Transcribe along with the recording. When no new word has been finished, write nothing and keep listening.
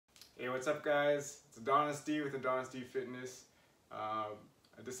Hey, what's up guys? It's Adonisd with Adonisdfitness. I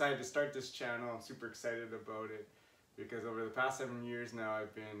decided to start this channel. I'm super excited about it because over the past 7 years now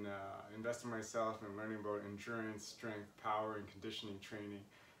I've been investing myself in learning about endurance, strength, power, and conditioning training.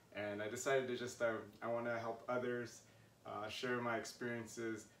 And I decided to just I want to help others, share my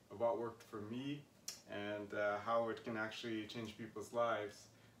experiences of what worked for me and how it can actually change people's lives.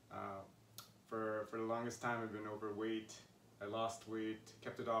 For the longest time I've been overweight. I lost weight,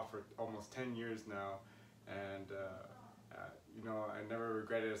 kept it off for almost 10 years now, and you know, I never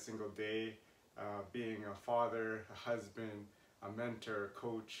regretted a single day being a father, a husband, a mentor, a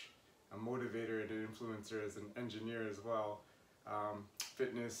coach, a motivator, and an influencer as an engineer as well.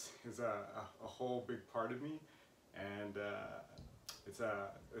 Fitness is a whole big part of me, and it's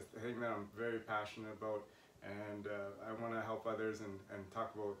a thing that I'm very passionate about, and I want to help others and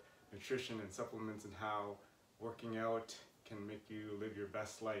talk about nutrition and supplements and how working out can make you live your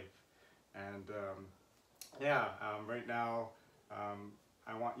best life. And right now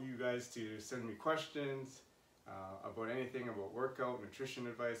I want you guys to send me questions about anything, about workout, nutrition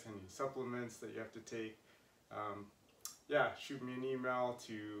advice, any supplements that you have to take. Shoot me an email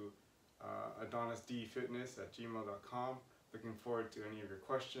to adonisdfitness@gmail.com. Looking forward to any of your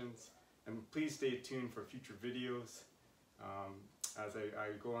questions, and please stay tuned for future videos as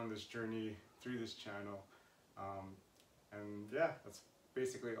I go on this journey through this channel. That's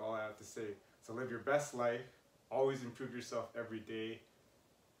basically all I have to say. So live your best life, always improve yourself every day,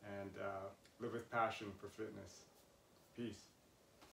 and live with passion for fitness. Peace.